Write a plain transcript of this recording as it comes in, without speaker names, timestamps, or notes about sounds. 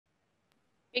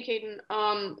Hey,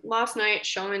 Kaden. Last night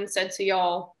Sean said to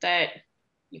y'all that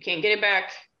you can't get it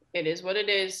back. It is what it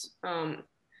is.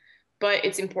 But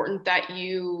it's important that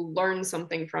you learn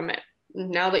something from it.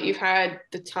 Now that you've had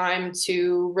the time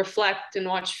to reflect and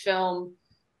watch film,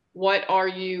 what are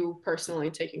you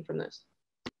personally taking from this?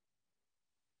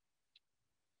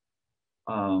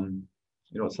 Um,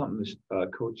 it's something the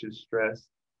coaches stressed,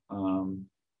 the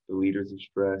leaders are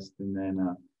stressed, and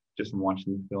then just from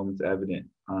watching the film, it's evident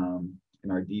in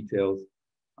our details,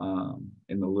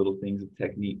 in the little things of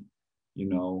technique. You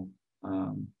know,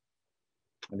 um,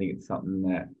 I think it's something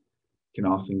that can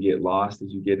often get lost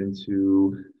as you get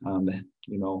into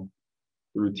the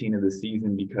routine of the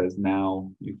season because now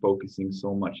you're focusing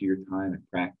so much of your time at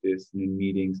practice and in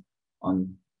meetings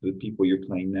on the people you're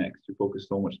playing next. You focus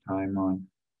so much time on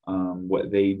what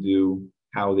they do,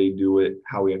 how they do it,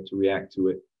 how we have to react to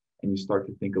it, and you start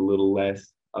to think a little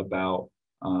less about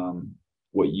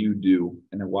what you do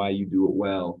and why you do it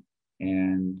well,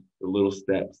 and the little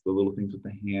steps, the little things with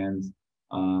the hands,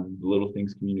 the little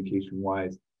things communication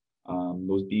wise,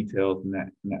 those details and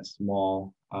that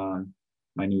small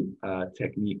minute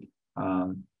technique.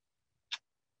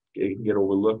 It can get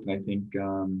overlooked. And I think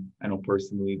I know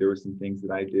personally there were some things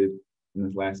that I did in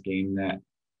this last game that,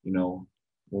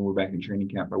 when we're back in training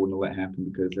camp, I wouldn't have let happen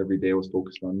because every day I was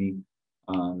focused on me.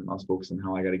 I was focused on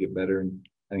how I got to get better. And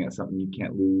I think that's something you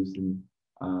can't lose. And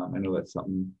I know that's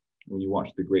something when you watch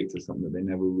the greats, it's something that they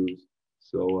never lose.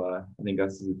 So I think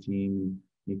us as a team,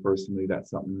 me personally, that's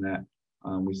something that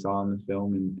we saw in the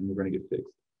film and we're going to get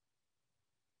fixed.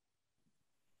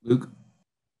 Luke?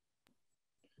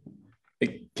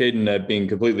 Hey, Caden, being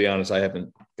completely honest, I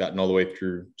haven't gotten all the way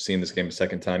through seeing this game a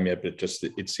second time yet, but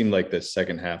it seemed like the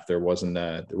second half there wasn't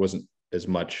as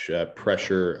much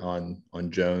pressure on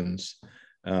Jones,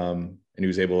 and he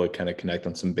was able to kind of connect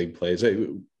on some big plays.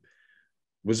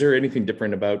 Was there anything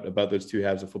different about those two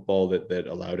halves of football that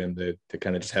allowed him to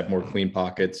kind of just have more clean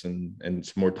pockets and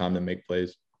some more time to make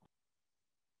plays?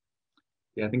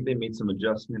 Yeah, I think they made some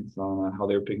adjustments on how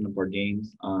they were picking up our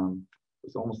games.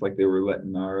 It's almost like they were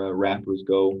letting our wrappers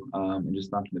go and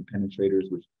just knocking the penetrators,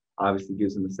 which obviously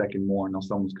gives them a second more. Now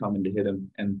someone's coming to hit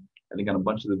him. And I think on a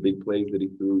bunch of the big plays that he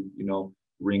threw,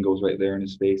 Ringo's right there in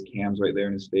his face, Cam's right there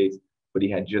in his face, but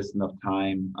he had just enough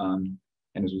time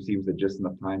and his receivers had just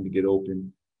enough time to get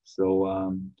open. So,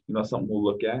 something we'll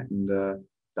look at and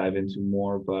dive into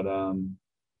more. But,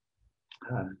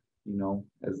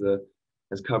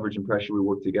 as coverage and pressure, we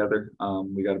work together.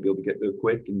 We got to be able to get there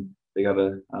quick, and they got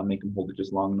to make them hold it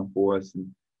just long enough for us.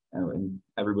 And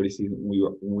everybody sees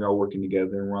when we are working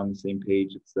together and we're on the same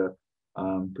page. It's a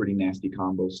pretty nasty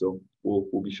combo. So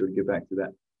we'll be sure to get back to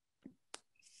that.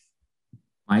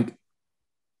 Mike?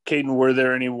 Kaden, were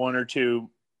there any one or two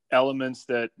elements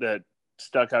that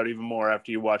stuck out even more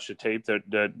after you watched the tape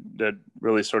that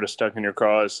really sort of stuck in your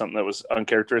craw as something that was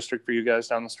uncharacteristic for you guys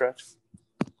down the stretch?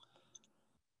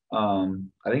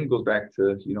 I think it goes back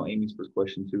to Amy's first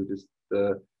question too, just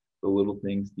the little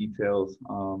things, details.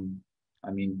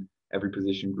 Every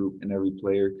position group and every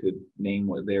player could name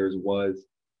what theirs was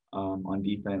on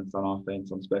defense, on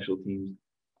offense, on special teams.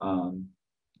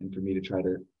 And for me to try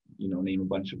to name a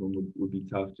bunch of them would be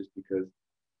tough, just because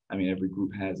every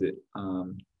group has it.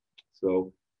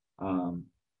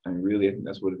 Really, I think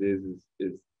that's what it is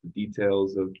the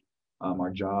details of our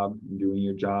job and doing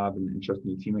your job and trusting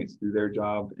your teammates to do their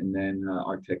job. And then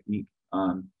our technique,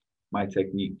 my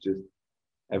technique, just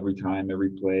every time, every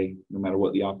play, no matter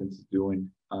what the offense is doing,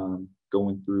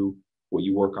 going through what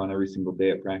you work on every single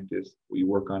day at practice, what you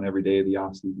work on every day of the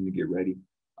offseason to get ready,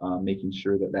 making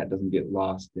sure that doesn't get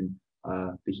lost in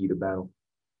the heat of battle.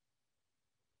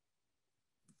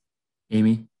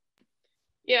 Amy?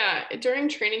 Yeah, during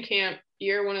training camp,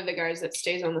 you're one of the guys that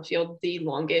stays on the field the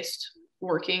longest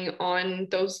working on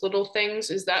those little things.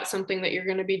 Is that something that you're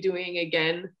going to be doing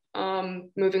again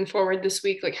moving forward this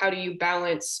week? Like, how do you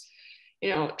balance,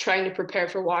 trying to prepare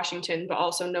for Washington, but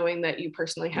also knowing that you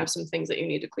personally have some things that you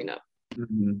need to clean up?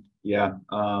 Mm-hmm. Yeah.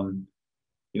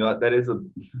 That is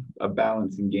a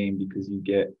balancing game because you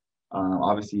get,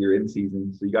 obviously you're in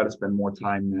season, so you got to spend more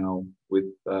time now with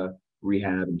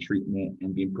rehab and treatment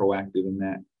and being proactive in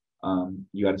that.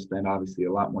 You got to spend obviously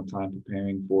a lot more time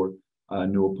preparing for a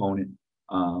new opponent.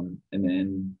 And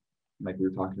then, like we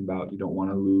were talking about, you don't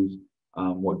want to lose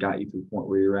what got you to the point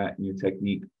where you're at in your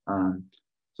technique.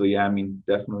 So yeah,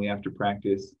 definitely after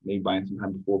practice, maybe buying some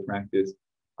time before practice.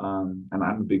 And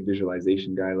I'm a big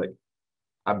visualization guy. Like,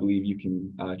 I believe you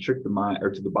can trick the mind or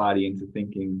to the body into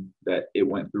thinking that it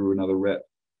went through another rep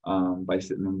by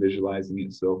sitting and visualizing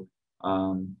it. So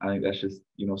I think that's just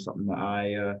something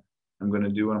that I'm going to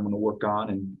do and I'm going to work on,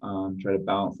 and try to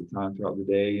balance the time throughout the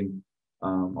day, and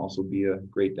also be a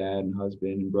great dad and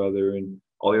husband and brother and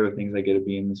all the other things I get to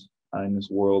be in this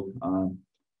world.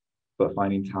 But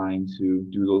finding time to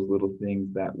do those little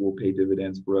things that will pay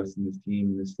dividends for us in this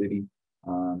team, in this city,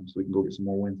 so we can go get some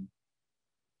more wins.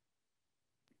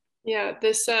 Yeah,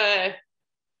 this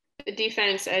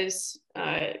defense, as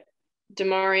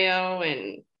DeMario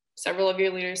and several of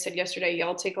your leaders said yesterday,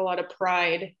 y'all take a lot of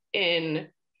pride in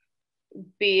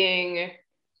being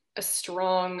a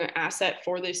strong asset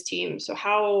for this team. So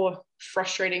how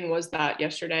frustrating was that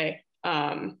yesterday?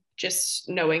 Just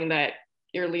knowing that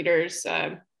your leaders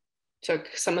took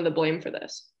some of the blame for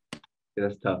this. Yeah,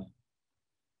 that's tough.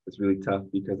 It's really tough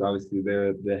because obviously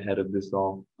they're the head of this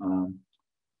all.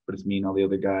 But it's me and all the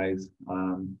other guys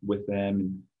with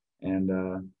them, and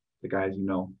the guys,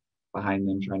 behind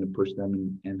them, trying to push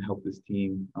them and help this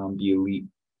team be elite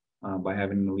by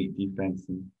having an elite defense.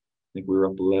 And I think we were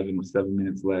up 11 with 7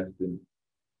 minutes left, and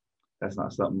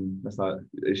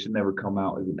it should never come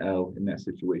out as an L in that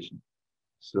situation.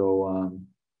 So,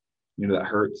 that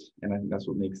hurts, and I think that's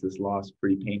what makes this loss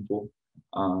pretty painful.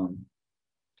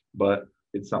 But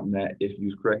it's something that, if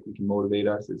used correctly, can motivate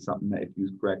us. It's something that, if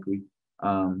used correctly,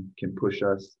 can push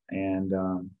us, and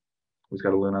we've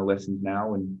got to learn our lessons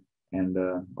now and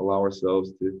allow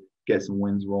ourselves to get some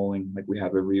wins rolling like we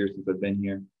have every year since I've been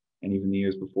here, and even the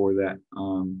years before that.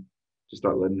 To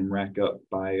start letting them rack up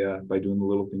by doing the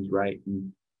little things right,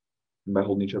 and by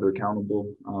holding each other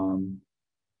accountable,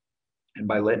 and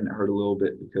by letting it hurt a little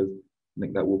bit, because I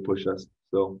think that will push us.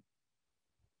 So